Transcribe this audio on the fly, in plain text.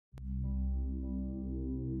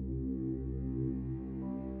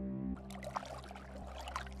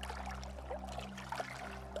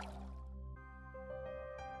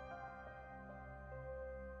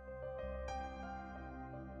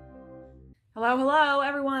Hello, hello,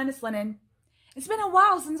 everyone. It's Lennon. It's been a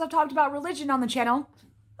while since I've talked about religion on the channel.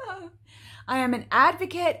 I am an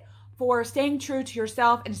advocate for staying true to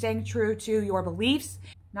yourself and staying true to your beliefs,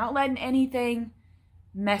 not letting anything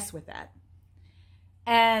mess with that.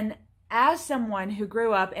 And as someone who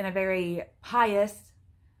grew up in a very pious,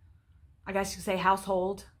 I guess you could say,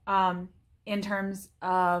 household, in terms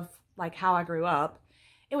of like how I grew up,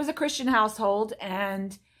 it was a Christian household,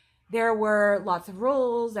 and there were lots of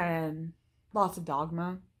rules and lots of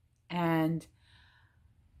dogma. And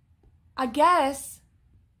I guess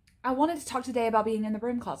I wanted to talk today about being in the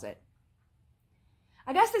broom closet.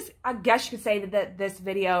 I guess you could say that this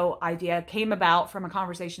video idea came about from a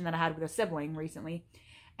conversation that I had with a sibling recently.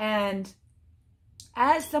 And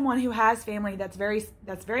as someone who has family that's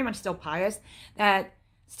very much still pious, that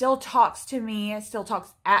still talks to me, still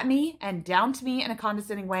talks at me and down to me in a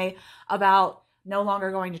condescending way about no longer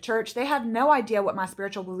going to church. They have no idea what my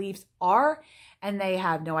spiritual beliefs are, and they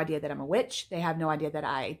have no idea that I'm a witch. They have no idea that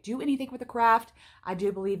I do anything with the craft. I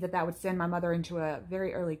do believe that that would send my mother into a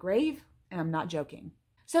very early grave, and I'm not joking.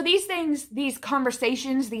 So these things, these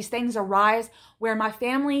conversations, these things arise where my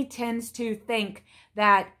family tends to think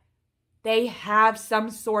that they have some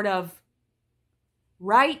sort of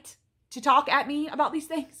right to talk at me about these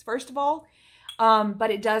things, first of all. But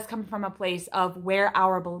it does come from a place of where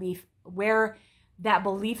that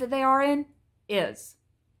belief that they are in is.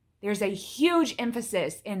 There's a huge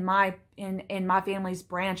emphasis in my family's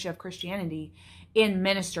branch of Christianity in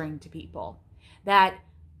ministering to people. That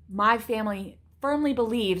my family firmly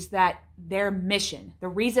believes that their mission, the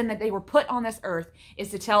reason that they were put on this earth,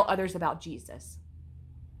 is to tell others about Jesus.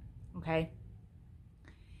 Okay?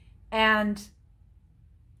 And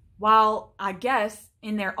while I guess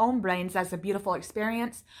in their own brains that's a beautiful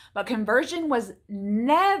experience, but conversion was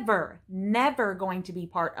never going to be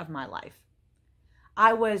part of my life.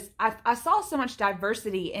 I saw so much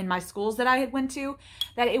diversity in my schools that I had went to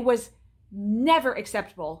that it was never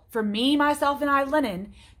acceptable for me, myself, and I,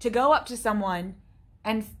 Lennon, to go up to someone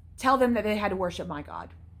and tell them that they had to worship my God.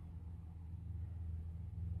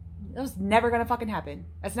 That was never going to fucking happen.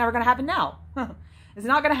 That's never going to happen now. It's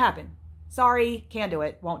not going to happen. Sorry, can't do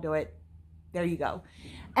it, won't do it. There you go.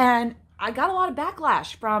 And I got a lot of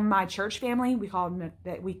backlash from my church family. We called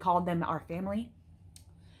them our family.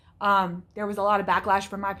 There was a lot of backlash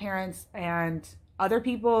from my parents and other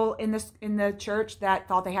people in the church that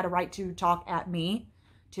thought they had a right to talk at me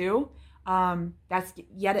too.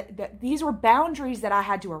 These were boundaries that I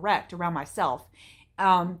had to erect around myself.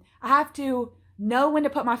 I have to know when to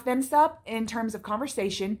put my fence up in terms of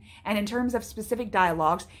conversation and in terms of specific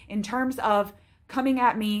dialogues, in terms of coming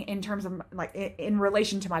at me, in terms of like in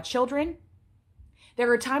relation to my children.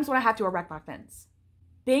 There are times when I have to erect my fence.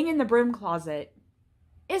 Being in the broom closet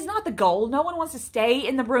is not the goal. No one wants to stay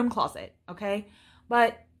in the broom closet, okay?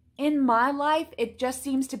 But in my life, it just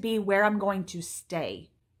seems to be where I'm going to stay.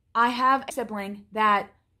 I have a sibling that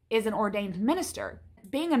is an ordained minister.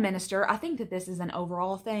 Being a minister, I think that this is an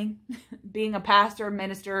overall thing. Being a pastor,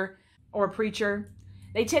 minister, or preacher,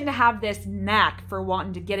 they tend to have this knack for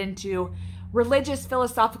wanting to get into religious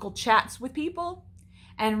philosophical chats with people,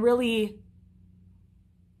 and really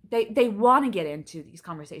they want to get into these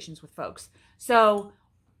conversations with folks. So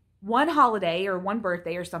one holiday or one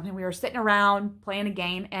birthday or something, we were sitting around playing a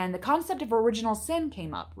game, and the concept of original sin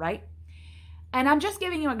came up, right? And I'm just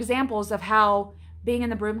giving you examples of how being in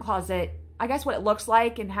the broom closet, I guess what it looks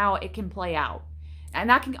like and how it can play out. And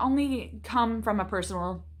that can only come from a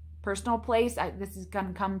personal place. This is going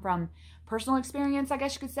to come from personal experience, I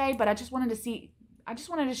guess you could say. But I just wanted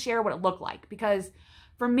to share what it looked like. Because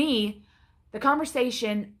for me, the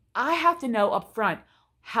conversation, I have to know up front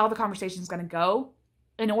how the conversation is going to go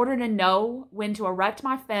in order to know when to erect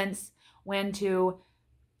my fence, when to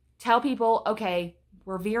tell people, okay,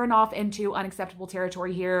 we're veering off into unacceptable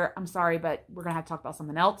territory here. I'm sorry, but we're going to have to talk about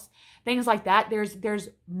something else. Things like that. There's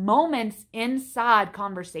moments inside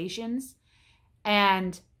conversations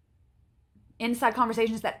and inside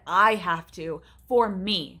conversations that I have to, for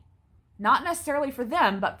me, not necessarily for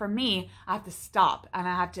them, but for me, I have to stop and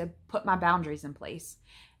I have to put my boundaries in place.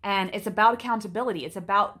 And it's about accountability. It's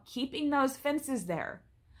about keeping those fences there,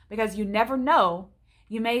 because you never know.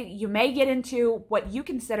 You may get into what you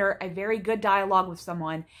consider a very good dialogue with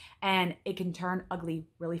someone, and it can turn ugly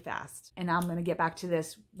really fast. And I'm going to get back to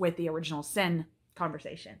this with the original sin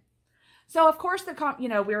conversation. So of course, we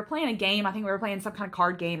were playing a game. I think we were playing some kind of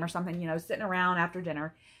card game or something, sitting around after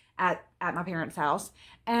dinner at my parents' house.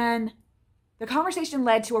 And the conversation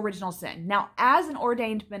led to original sin. Now, as an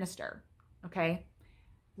ordained minister, okay,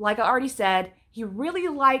 like I already said, he really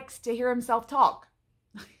likes to hear himself talk.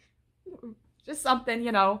 Just something,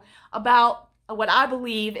 about what I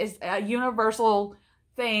believe is a universal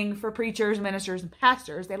thing for preachers, ministers, and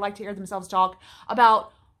pastors. They like to hear themselves talk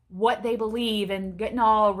about what they believe and getting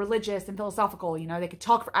all religious and philosophical. You know, they could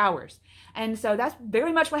talk for hours. And so that's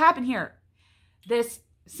very much what happened here. This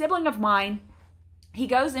sibling of mine, he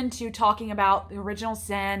goes into talking about the original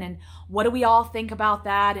sin and what do we all think about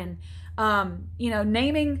that, and you know,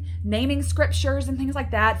 naming scriptures and things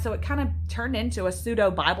like that. So it kind of turned into a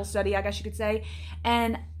pseudo Bible study, I guess you could say.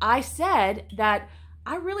 And I said that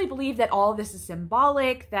I really believe that all of this is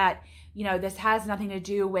symbolic, that, you know, this has nothing to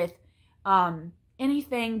do with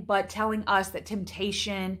anything but telling us that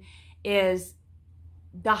temptation is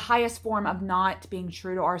the highest form of not being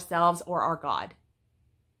true to ourselves or our God.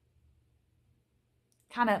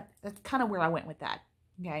 That's kind of where I went with that.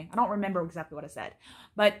 Okay. I don't remember exactly what I said,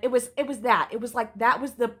 but it was that. It was like, that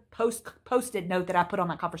was the posted note that I put on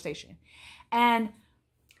that conversation. And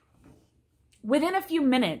within a few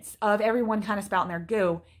minutes of everyone kind of spouting their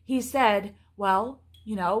goo, he said, well,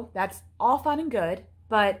 you know, that's all fine and good,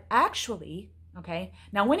 but actually, okay.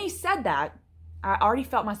 Now, when he said that, I already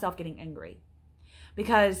felt myself getting angry,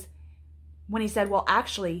 because when he said, well,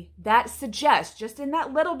 actually, that suggests, just in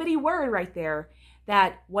that little bitty word right there,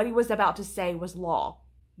 that what he was about to say was law.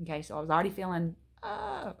 Okay, so I was already feeling,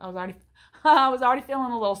 I was already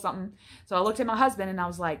feeling a little something. So I looked at my husband and I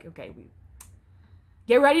was like, okay,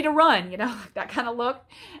 get ready to run, you know, that kind of look.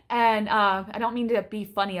 And I don't mean to be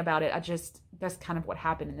funny about it. That's kind of what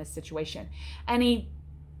happened in this situation. And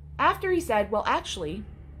after he said, well, actually,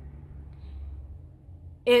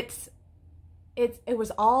 it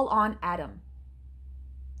was all on Adam.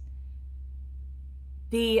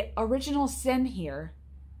 The original sin here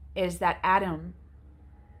is that Adam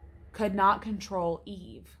could not control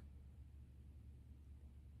Eve.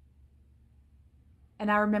 And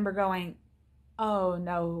I remember going, oh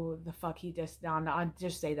no, the fuck, he just, no,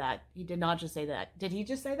 just say that. He did not just say that. Did he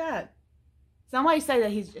just say that? Somebody say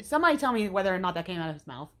that somebody tell me whether or not that came out of his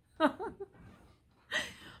mouth.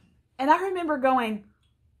 And I remember going,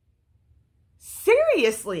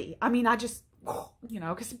 seriously? I mean, I just, you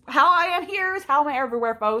know, because how I am here is how I'm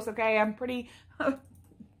everywhere, folks, okay? I'm pretty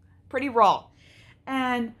raw.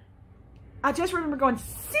 And I just remember going,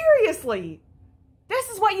 seriously? This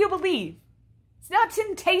is what you believe? It's not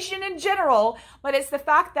temptation in general, but it's the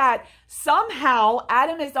fact that somehow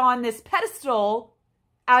Adam is on this pedestal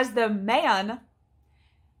as the man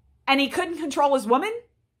and he couldn't control his woman?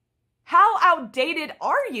 How outdated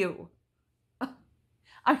are you?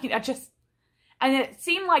 I mean, and it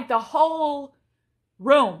seemed like the whole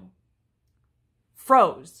room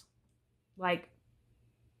froze. Like,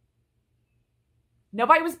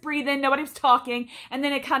 nobody was breathing, nobody was talking. And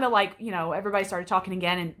then it kind of like, you know, everybody started talking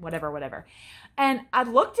again and whatever. And I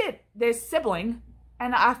looked at this sibling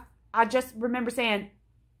and I just remember saying,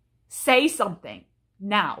 say something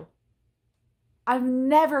now. I've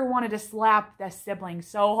never wanted to slap that sibling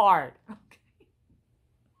so hard. Okay.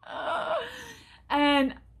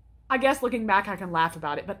 And I guess looking back, I can laugh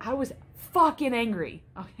about it, but I was fucking angry.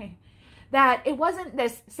 Okay. That it wasn't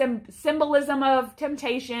this symbolism of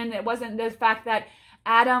temptation. It wasn't the fact that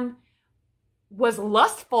Adam was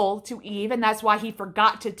lustful to Eve, and that's why he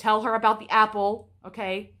forgot to tell her about the apple,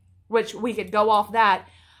 okay? Which we could go off that.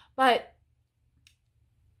 But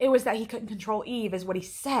it was that he couldn't control Eve is what he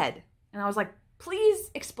said. And I was like, please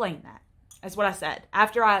explain that. That's what I said.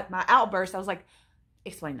 After my outburst, I was like,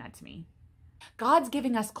 explain that to me. God's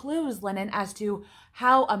giving us clues, Lennon, as to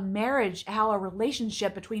how a marriage, how a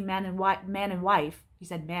relationship between man and wife, he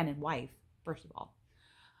said man and wife, first of all.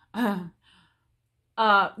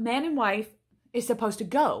 Man and wife is supposed to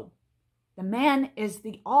go. The man is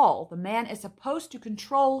the all. The man is supposed to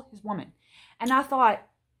control his woman. And I thought,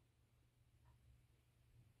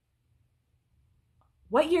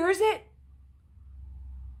 what year is it?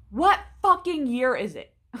 What fucking year is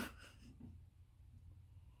it?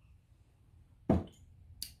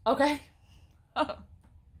 Okay.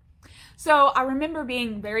 So I remember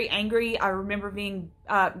being very angry. I remember being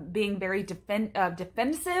very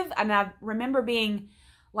defensive. And I remember being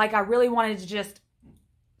like, I really wanted to just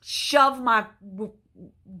shove my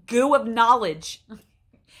goo of knowledge,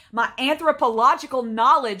 my anthropological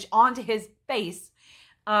knowledge onto his face.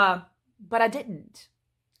 But I didn't.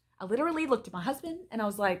 I literally looked at my husband and I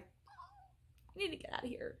was like, you need to get out of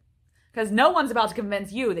here. Because no one's about to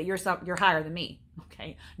convince you that you're higher than me.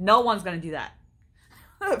 Okay? No one's going to do that.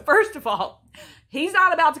 First of all, he's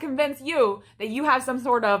not about to convince you that you have some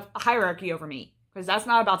sort of hierarchy over me. Because that's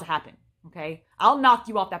not about to happen. Okay? I'll knock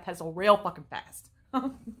you off that pedestal real fucking fast.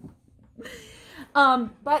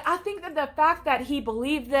 But I think that the fact that he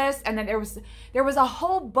believed this, and that there was a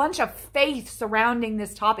whole bunch of faith surrounding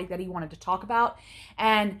this topic that he wanted to talk about,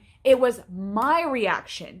 and it was my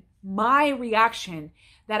reaction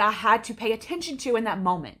that I had to pay attention to in that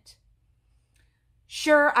moment.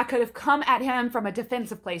 Sure, I could have come at him from a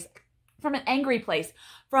defensive place, from an angry place,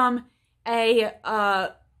 from a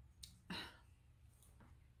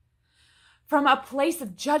place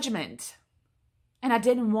of judgment, and I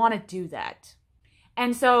didn't want to do that.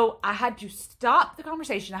 And so I had to stop the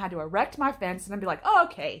conversation. I had to erect my fence and I'd be like, oh,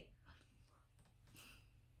 okay.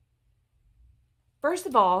 First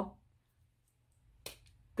of all,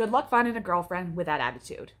 good luck finding a girlfriend with that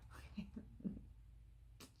attitude.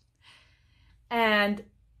 And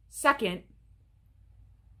second,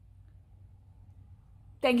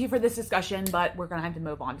 thank you for this discussion, but we're going to have to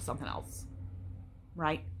move on to something else,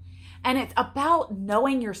 right? And it's about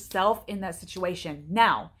knowing yourself in that situation.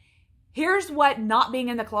 Now, here's what not being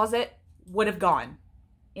in the closet would have gone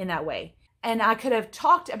in that way. And I could have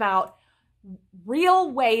talked about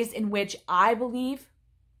real ways in which I believe,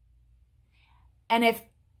 and if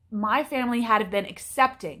my family had been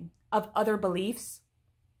accepting of other beliefs,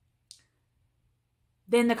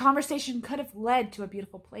 then the conversation could have led to a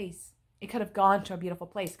beautiful place. It could have gone to a beautiful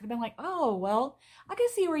place. It could have been like, oh, well, I can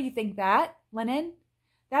see where you think that, Lennon.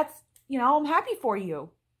 That's, I'm happy for you.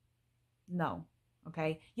 No,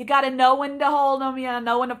 okay? You got to know when to hold them. You got to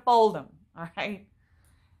know when to fold them, all right?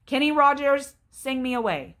 Kenny Rogers, sing me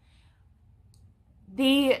away.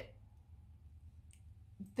 The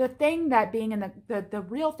thing that being in the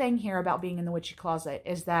real thing here about being in the witchy closet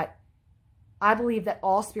is that I believe that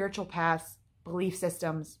all spiritual paths, belief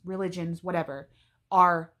systems, religions, whatever,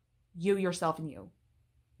 are you, yourself, and you.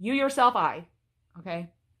 You, yourself, I. Okay?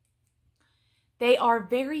 They are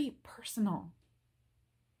very personal.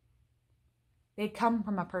 They come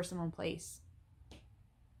from a personal place.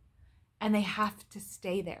 And they have to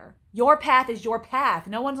stay there. Your path is your path.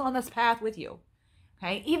 No one's on this path with you.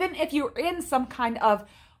 Okay? Even if you're in some kind of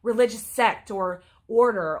religious sect or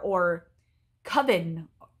order or coven,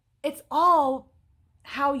 it's all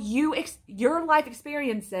how your life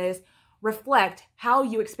experiences reflect how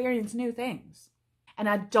you experience new things. And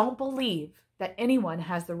I don't believe that anyone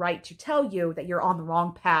has the right to tell you that you're on the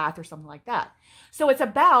wrong path or something like that. So it's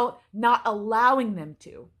about not allowing them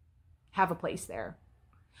to have a place there.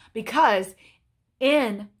 Because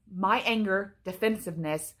in my anger,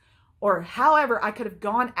 defensiveness, or however I could have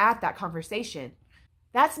gone at that conversation,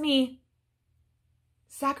 that's me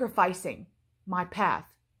sacrificing my path.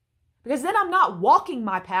 Because then I'm not walking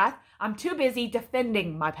my path. I'm too busy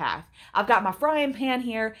defending my path. I've got my frying pan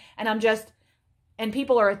here and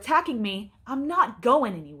people are attacking me. I'm not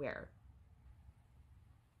going anywhere.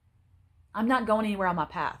 I'm not going anywhere on my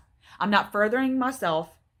path. I'm not furthering myself.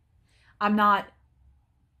 I'm not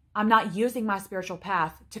using my spiritual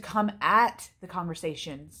path to come at the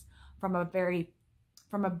conversations from a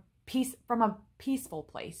peaceful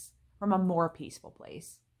place, from a more peaceful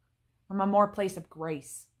place, from a more place of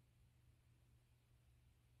grace.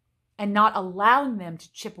 And not allowing them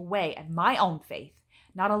to chip away at my own faith,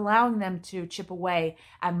 not allowing them to chip away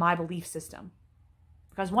at my belief system.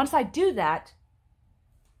 Because once I do that,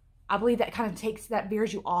 I believe that kind of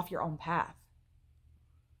veers you off your own path.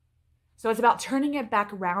 So it's about turning it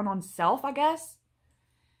back around on self, I guess.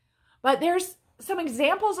 But there's some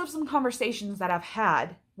examples of some conversations that I've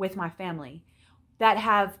had with my family that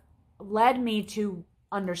have led me to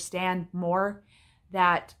understand more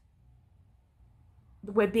that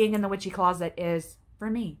with being in the witchy closet is for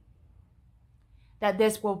me. That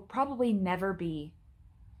this will probably never be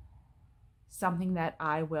something that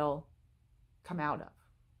I will come out of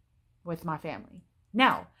with my family.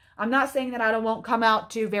 Now, I'm not saying that I won't come out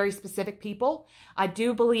to very specific people. I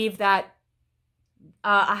do believe that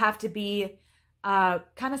I have to be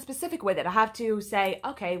kind of specific with it. I have to say,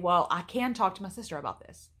 okay, well, I can talk to my sister about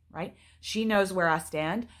this, right? She knows where I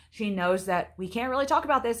stand. She knows that we can't really talk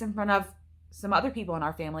about this in front of some other people in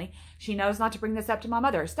our family. She knows not to bring this up to my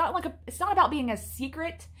mother. It's not about being a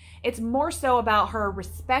secret. It's more so about her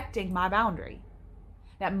respecting my boundary.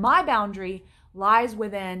 That my boundary lies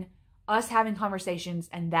within us having conversations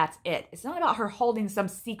and that's it. It's not about her holding some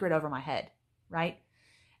secret over my head, right?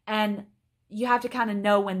 And you have to kind of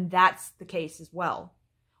know when that's the case as well.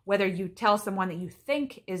 Whether you tell someone that you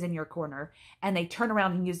think is in your corner and they turn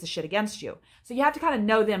around and use the shit against you. So you have to kind of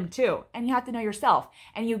know them too. And you have to know yourself.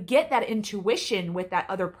 And you get that intuition with that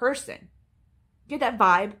other person. Get that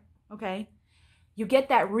vibe, okay? You get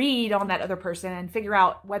that read on that other person and figure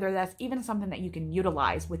out whether that's even something that you can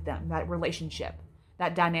utilize with them, that relationship,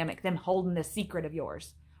 that dynamic, them holding the secret of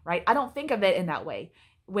yours, right? I don't think of it in that way.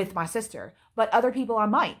 with my sister. But other people I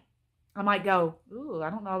might go, ooh, I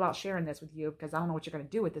don't know about sharing this with you because I don't know what you're going to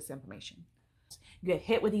do with this information. You get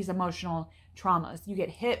hit with these emotional traumas. You get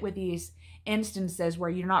hit with these instances where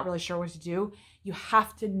you're not really sure what to do. You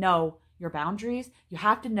have to know your boundaries. You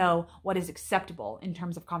have to know what is acceptable in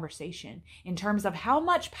terms of conversation, in terms of how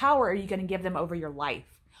much power are you going to give them over your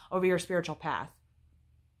life, over your spiritual path.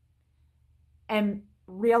 And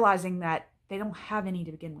realizing that they don't have any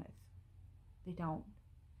to begin with. They don't.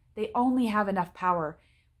 They only have enough power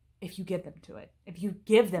if you give them to it, if you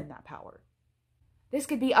give them that power. This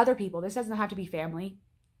could be other people. This doesn't have to be family.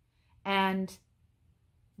 And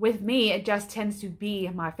with me, it just tends to be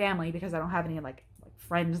my family because I don't have any like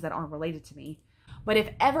friends that aren't related to me. But if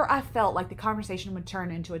ever I felt like the conversation would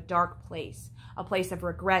turn into a dark place, a place of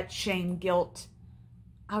regret, shame, guilt,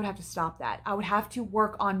 I would have to stop that. I would have to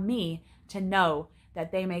work on me to know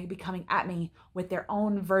that they may be coming at me with their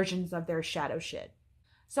own versions of their shadow shit.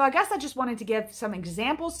 So I guess I just wanted to give some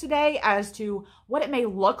examples today as to what it may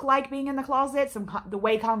look like being in the closet, the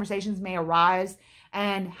way conversations may arise,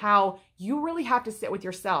 and how you really have to sit with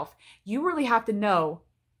yourself. You really have to know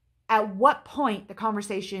at what point the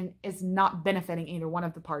conversation is not benefiting either one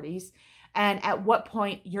of the parties, and at what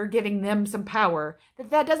point you're giving them some power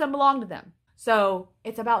that doesn't belong to them. So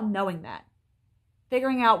it's about knowing that.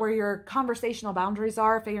 Figuring out where your conversational boundaries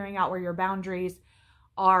are, figuring out where your boundaries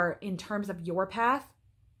are in terms of your path,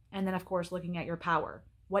 and then, of course, looking at your power.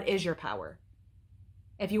 What is your power?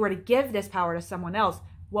 If you were to give this power to someone else,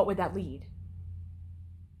 what would that lead?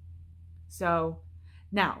 So,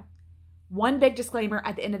 now, one big disclaimer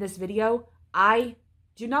at the end of this video, I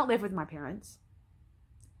do not live with my parents.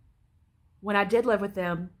 When I did live with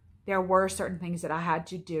them, there were certain things that I had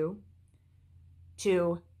to do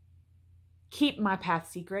to keep my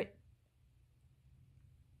path secret.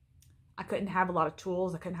 I couldn't have a lot of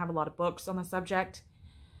tools. I couldn't have a lot of books on the subject.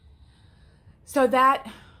 So that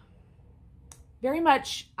very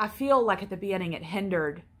much, I feel like at the beginning it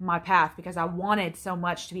hindered my path because I wanted so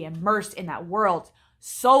much to be immersed in that world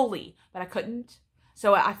solely, but I couldn't.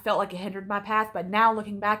 So I felt like it hindered my path, but now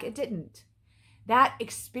looking back, it didn't. That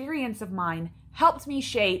experience of mine helped me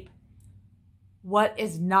shape what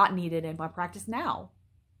is not needed in my practice now.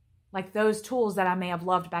 Like those tools that I may have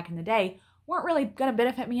loved back in the day weren't really going to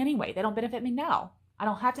benefit me anyway. They don't benefit me now. I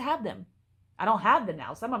don't have to have them. I don't have them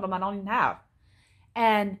now. Some of them I don't even have.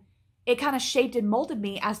 And it kind of shaped and molded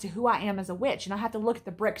me as to who I am as a witch. And I have to look at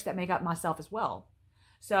the bricks that make up myself as well.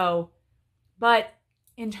 So, but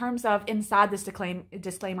in terms of inside this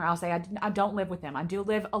disclaimer, I'll say I don't live with them. I do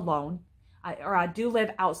live alone. I do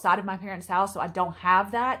live outside of my parents' house. So I don't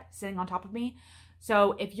have that sitting on top of me.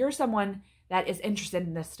 So if you're someone that is interested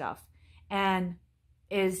in this stuff and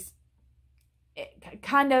is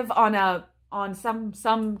kind of on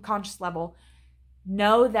some conscious level,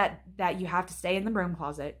 know that you have to stay in the broom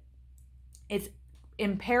closet. It's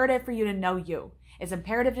imperative for you to know you. It's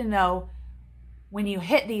imperative to know when you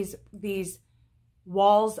hit these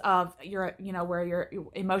walls of your, where your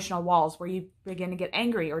emotional walls, where you begin to get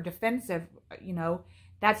angry or defensive,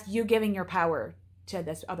 that's you giving your power to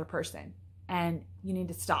this other person. And you need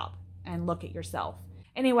to stop and look at yourself.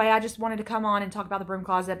 Anyway, I just wanted to come on and talk about the broom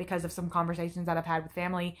closet because of some conversations that I've had with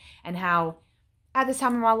family and how at this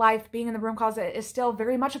time in my life, being in the broom closet is still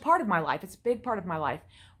very much a part of my life. It's a big part of my life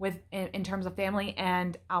in terms of family,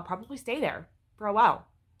 and I'll probably stay there for a while.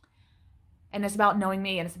 And it's about knowing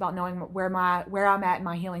me, and it's about knowing where I'm at in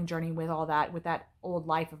my healing journey with all that, with that old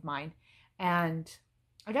life of mine. And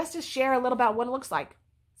I guess just share a little about what it looks like.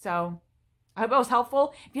 So I hope it was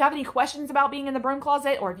helpful. If you have any questions about being in the broom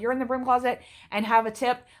closet, or if you're in the broom closet and have a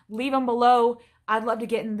tip, leave them below. I'd love to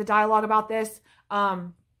get in the dialogue about this.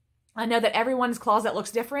 I know that everyone's closet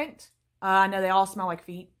looks different. I know they all smell like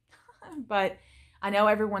feet, but I know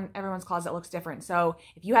everyone's closet looks different. So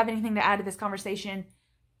if you have anything to add to this conversation,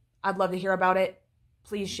 I'd love to hear about it.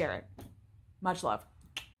 Please share it. Much love.